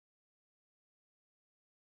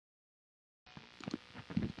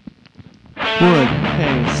Wood,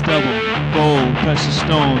 hay, stubble, gold, precious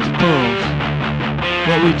stones, pearls.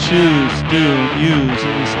 What we choose, do, and use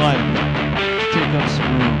in this life to take up some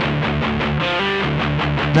room.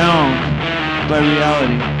 Bound by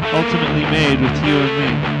reality, ultimately made with you and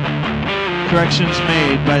me. Corrections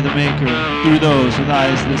made by the Maker through those with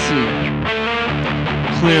eyes that see.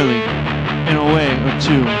 Clearly, in a way or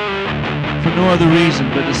two. For no other reason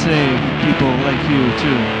but to save people like you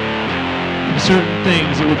too. From certain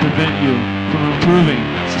things that would prevent you from improving,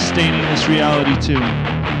 sustaining this reality too.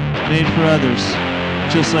 Made for others,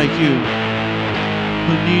 just like you,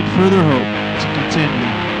 who need further hope to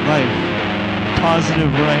continue life.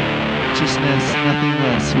 Positive righteousness, nothing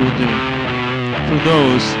less will do. For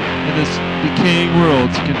those in this decaying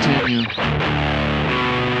world to continue.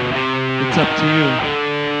 It's up to you,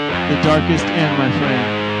 the darkest end, my friend,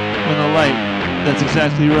 when the light that's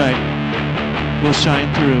exactly right will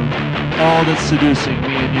shine through all that's seducing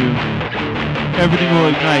me and you. Everything will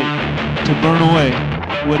ignite to burn away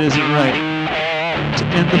what isn't right, to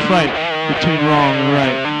end the fight between wrong and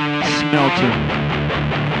right. Smelter.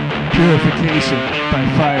 Purification by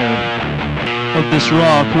fire of this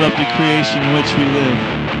raw, corrupted creation in which we live.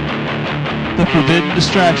 The forbidden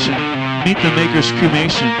distraction, meet the Maker's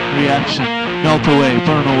cremation reaction, melt away,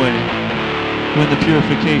 burn away, when the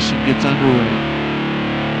purification gets underway.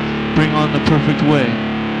 Bring on the perfect way,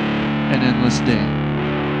 an endless day.